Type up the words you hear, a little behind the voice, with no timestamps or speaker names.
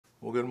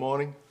Well, good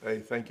morning. Hey,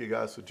 thank you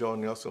guys for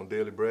joining us on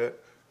Daily Bread.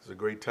 It's a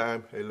great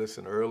time. Hey,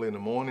 listen, early in the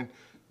morning,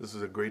 this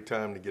is a great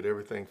time to get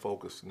everything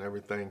focused and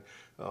everything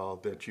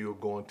that you're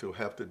going to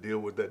have to deal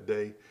with that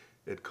day.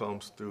 It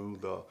comes through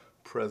the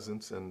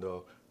presence and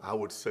I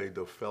would say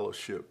the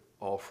fellowship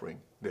offering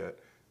that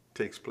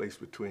takes place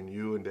between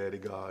you and Daddy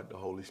God, the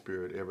Holy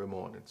Spirit, every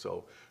morning.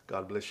 So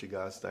God bless you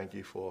guys. Thank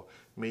you for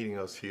meeting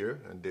us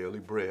here on Daily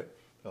Bread.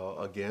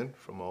 Again,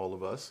 from all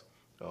of us,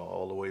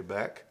 all the way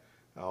back.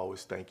 I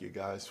always thank you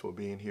guys for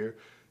being here.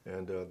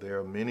 And there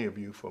are many of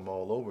you from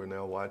all over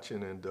now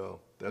watching, and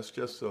that's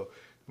just a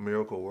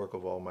miracle work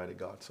of Almighty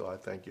God. So I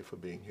thank you for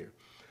being here.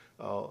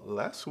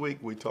 Last week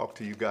we talked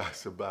to you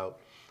guys about,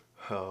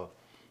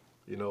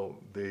 you know,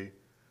 the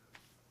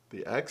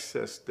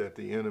access that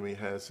the enemy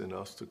has in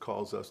us to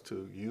cause us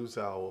to use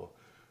our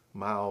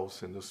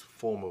mouths in this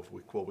form of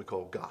what we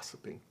call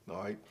gossiping,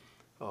 all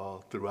right,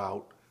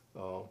 throughout.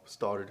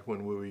 Started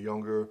when we were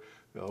younger,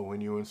 when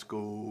you were in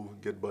school,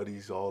 get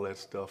buddies, all that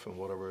stuff and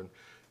whatever.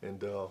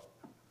 And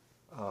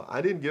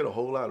I didn't get a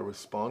whole lot of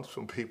response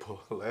from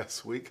people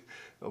last week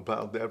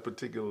about that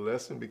particular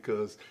lesson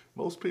because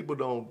most people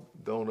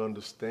don't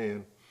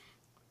understand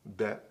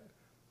that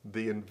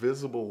the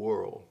invisible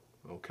world,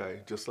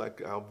 okay, just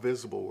like our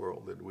visible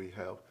world that we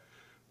have,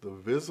 the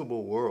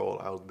visible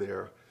world out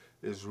there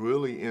is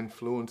really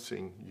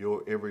influencing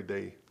your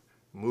everyday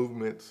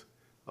movements,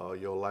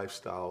 your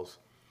lifestyles.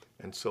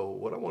 And so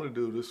what I want to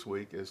do this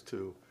week is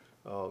to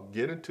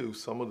get into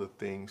some of the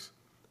things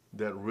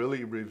that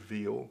really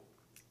reveal,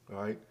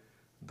 right,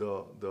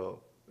 the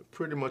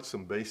pretty much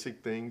some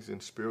basic things in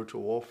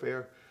spiritual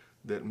warfare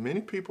that many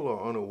people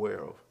are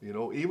unaware of. You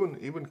know,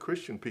 even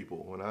Christian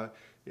people. When I,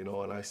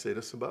 and I say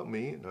this about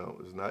me,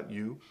 no, it's not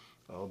you,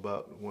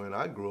 but when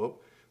I grew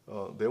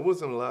up, there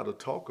wasn't a lot of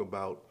talk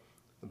about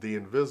the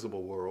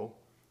invisible world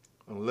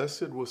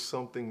unless it was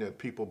something that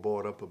people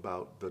brought up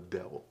about the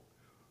devil.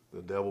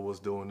 The devil was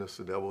doing this,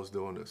 the devil was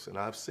doing this. And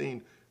I've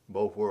seen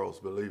both worlds,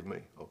 believe me,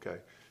 okay?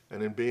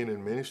 And in being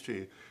in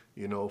ministry,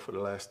 for the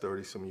last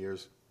 30 some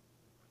years,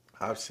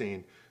 I've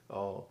seen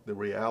the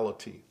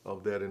reality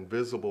of that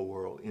invisible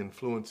world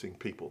influencing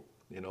people,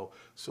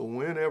 So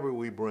whenever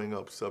we bring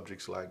up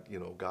subjects like,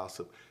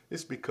 gossip,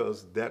 it's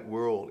because that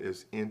world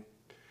is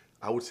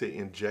I would say,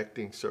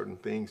 injecting certain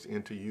things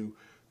into you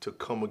to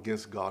come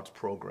against God's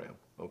program,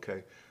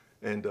 okay?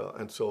 And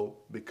so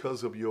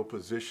because of your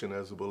position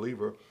as a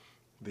believer,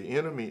 the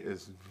enemy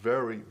is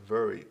very,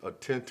 very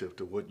attentive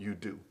to what you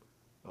do,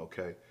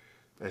 okay?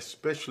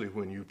 Especially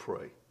when you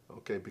pray,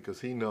 okay? Because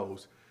he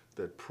knows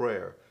that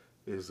prayer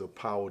is a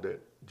power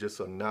that just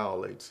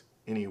annihilates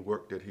any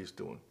work that he's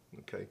doing,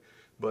 okay?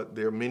 But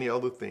there are many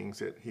other things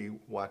that he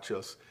watches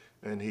us,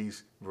 and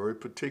he's very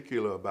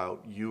particular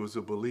about you as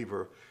a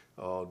believer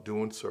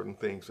doing certain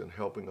things and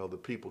helping other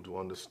people to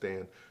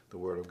understand the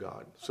Word of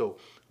God. So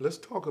let's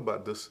talk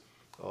about this,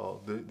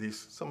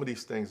 some of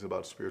these things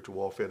about spiritual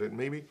warfare that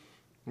maybe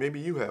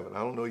you haven't. I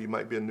don't know. You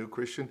might be a new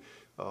Christian.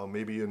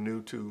 Maybe you're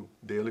new to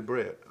Daily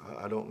Bread.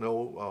 I don't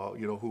know,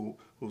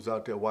 who's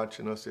out there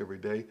watching us every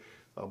day.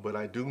 But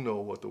I do know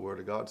what the Word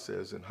of God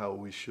says and how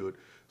we should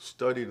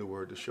study the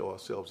Word to show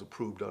ourselves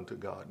approved unto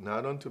God.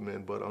 Not unto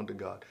men, but unto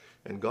God.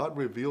 And God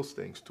reveals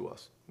things to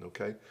us,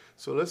 okay?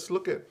 So let's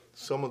look at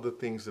some of the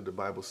things that the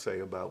Bible say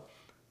about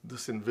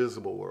this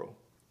invisible world.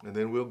 And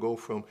then we'll go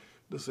from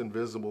this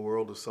invisible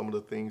world to some of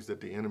the things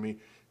that the enemy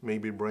may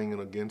be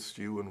bringing against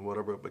you and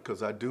whatever,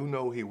 because I do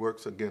know he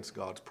works against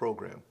God's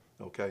program,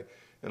 okay?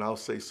 And I'll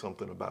say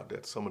something about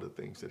that, some of the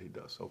things that he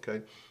does,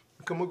 okay?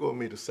 Come on, go with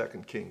me to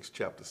 2 Kings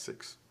chapter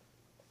 6.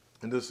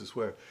 And this is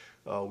where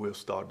we'll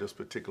start this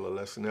particular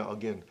lesson. Now,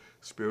 again,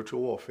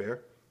 spiritual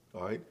warfare,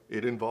 all right?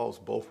 It involves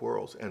both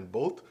worlds, and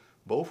both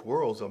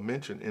worlds are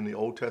mentioned in the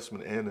Old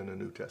Testament and in the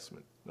New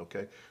Testament,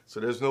 okay?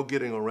 So there's no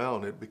getting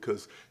around it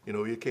because,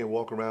 you can't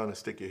walk around and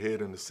stick your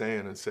head in the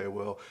sand and say,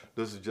 well,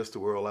 this is just the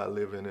world I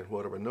live in and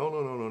whatever.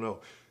 No.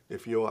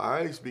 If your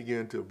eyes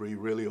begin to be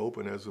really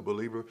open as a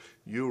believer,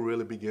 you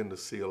really begin to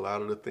see a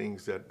lot of the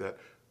things that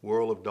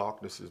world of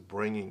darkness is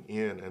bringing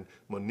in and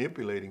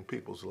manipulating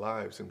people's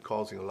lives and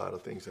causing a lot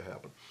of things to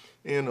happen.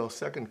 In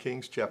 2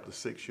 Kings chapter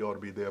 6, you ought to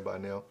be there by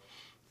now,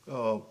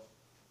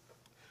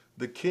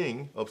 the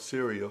king of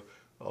Syria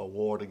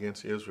warred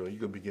against Israel. You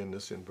can begin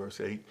this in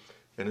verse 8.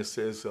 And it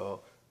says,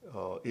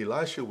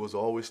 Elisha was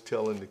always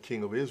telling the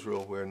king of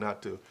Israel where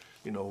not to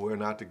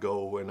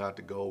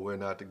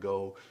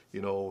go,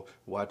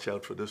 watch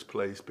out for this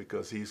place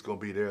because he's going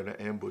to be there in an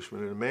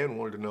ambushment. And the man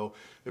wanted to know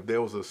if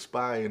there was a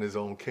spy in his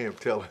own camp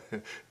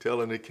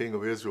telling the king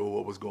of Israel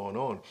what was going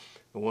on.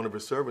 And one of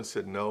his servants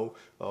said, no,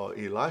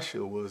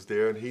 Elisha was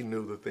there and he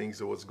knew the things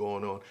that was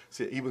going on.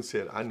 Even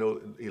said, I know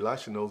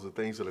Elisha knows the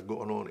things that are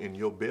going on in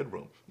your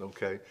bedroom,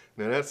 okay?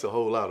 Now that's a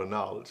whole lot of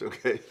knowledge,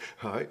 okay?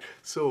 All right,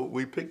 so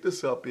we pick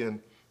this up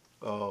in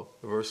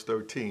verse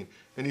 13.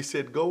 And he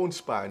said, go and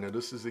spy. Now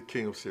this is the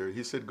king of Syria.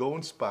 He said, go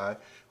and spy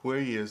where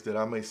he is that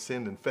I may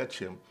send and fetch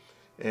him.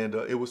 And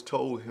it was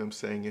told him,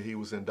 saying that he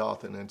was in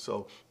Dothan. And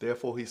so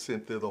therefore he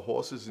sent thither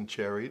horses and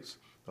chariots,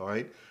 all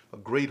right, a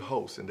great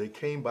host. And they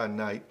came by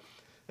night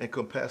and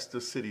compassed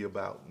the city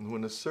about. And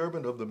when the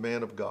servant of the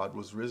man of God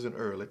was risen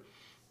early,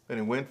 and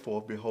he went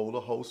forth, behold, a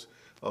host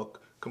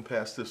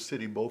compassed the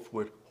city, both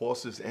with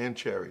horses and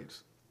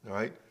chariots. All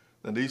right?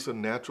 Now these are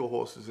natural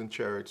horses and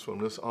chariots from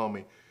this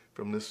army,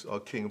 from this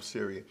king of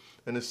Syria.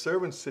 And the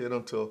servant said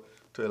unto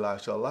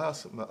Elisha,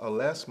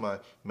 alas, my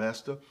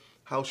master,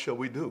 how shall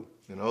we do?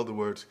 In other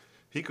words,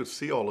 he could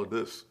see all of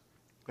this,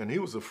 and he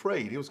was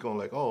afraid. He was going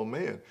like, oh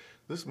man,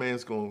 this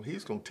man's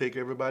he's going to take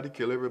everybody,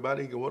 kill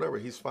everybody, whatever.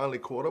 He's finally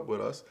caught up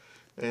with us.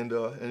 And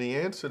he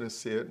answered and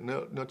said,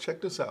 no, check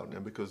this out now,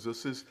 because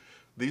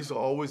these are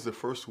always the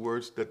first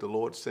words that the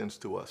Lord sends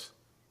to us.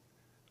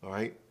 All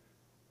right?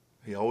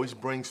 He always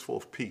brings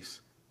forth peace,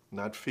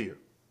 not fear.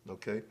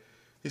 Okay?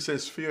 He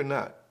says, fear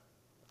not,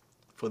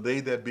 for they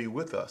that be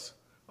with us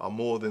are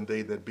more than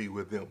they that be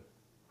with them.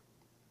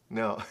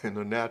 Now, in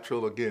the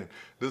natural, again,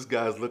 this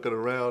guy's looking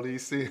around.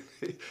 He's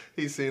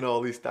seen all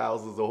these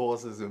thousands of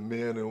horses and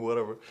men and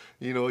whatever.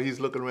 You know, he's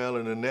looking around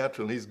in the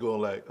natural, and he's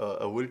going like,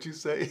 what did you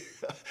say?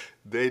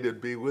 They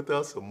that be with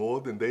us are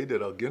more than they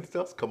that are against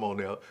us? Come on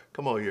now.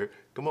 Come on here.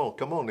 Come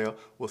on now.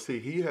 Well, see,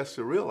 he has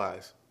to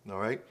realize, all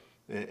right,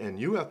 and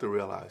you have to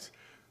realize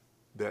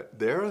that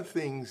there are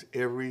things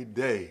every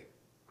day,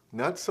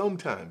 not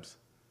sometimes,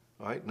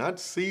 all right, not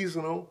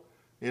seasonal,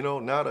 you know,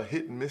 not a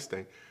hit and miss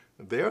thing.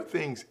 There are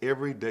things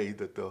every day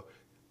that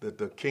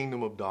the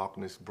kingdom of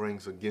darkness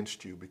brings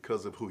against you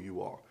because of who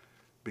you are,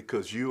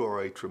 because you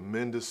are a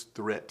tremendous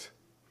threat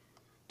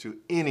to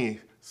any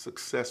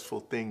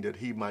successful thing that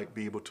he might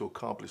be able to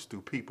accomplish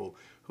through people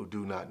who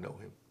do not know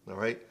him. All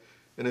right?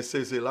 And it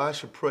says,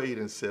 Elisha prayed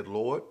and said,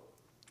 Lord,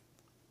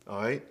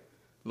 all right,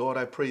 Lord,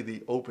 I pray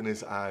thee open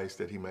his eyes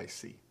that he might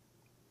see.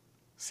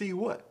 See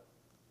what?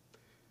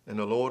 And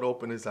the Lord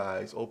opened his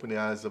eyes, opened the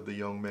eyes of the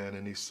young man,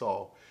 and he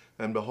saw.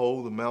 And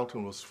behold, the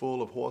mountain was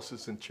full of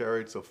horses and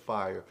chariots of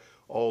fire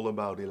all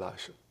about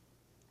Elisha.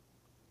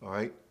 All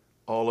right?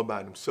 All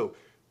about him. So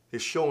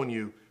it's showing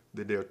you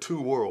that there are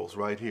two worlds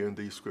right here in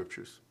these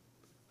scriptures.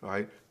 All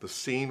right? The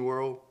seen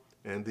world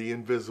and the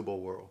invisible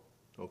world.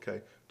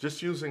 Okay?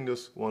 Just using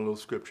this one little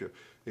scripture.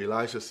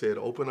 Elisha said,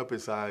 open up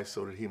his eyes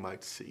so that he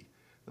might see.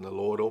 And the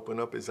Lord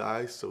opened up his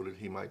eyes so that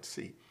he might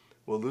see.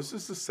 Well, this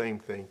is the same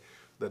thing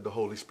that the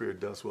Holy Spirit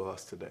does with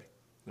us today.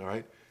 All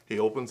right? He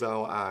opens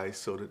our eyes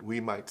so that we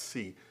might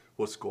see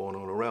what's going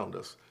on around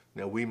us.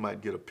 Now, we might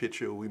get a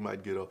picture, we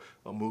might get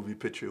a movie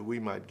picture, we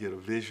might get a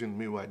vision,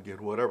 we might get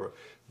whatever.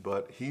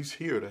 But he's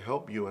here to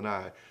help you and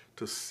I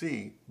to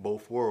see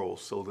both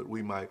worlds so that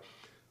we might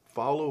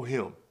follow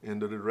him in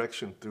the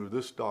direction through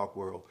this dark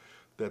world,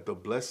 that the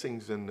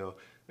blessings and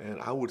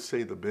I would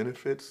say the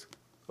benefits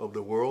of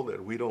the world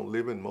that we don't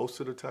live in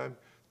most of the time,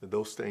 that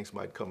those things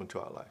might come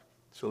into our life.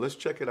 So let's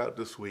check it out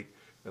this week,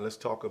 and let's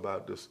talk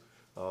about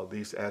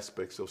these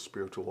aspects of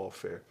spiritual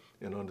warfare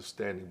and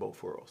understanding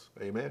both worlds.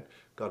 Amen.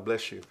 God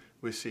bless you.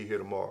 We'll see you here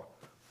tomorrow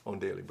on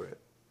Daily Bread.